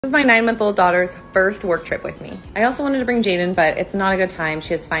This is my 9-month-old daughter's first work trip with me. I also wanted to bring Jaden, but it's not a good time.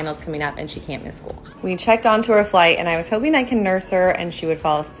 She has finals coming up and she can't miss school. We checked onto her flight and I was hoping I can nurse her and she would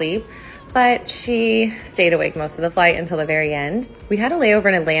fall asleep, but she stayed awake most of the flight until the very end. We had a layover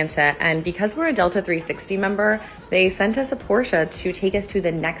in Atlanta, and because we're a Delta 360 member, they sent us a Porsche to take us to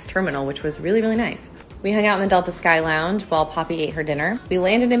the next terminal, which was really, really nice. We hung out in the Delta Sky Lounge while Poppy ate her dinner. We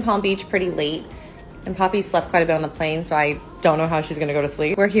landed in Palm Beach pretty late, and Poppy slept quite a bit on the plane, so I don't know how she's gonna go to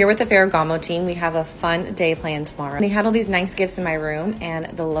sleep. We're here with the Ferragamo team. We have a fun day planned tomorrow. They had all these nice gifts in my room and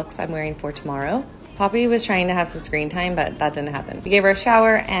the looks I'm wearing for tomorrow. Poppy was trying to have some screen time, but that didn't happen. We gave her a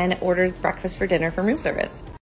shower and ordered breakfast for dinner from room service.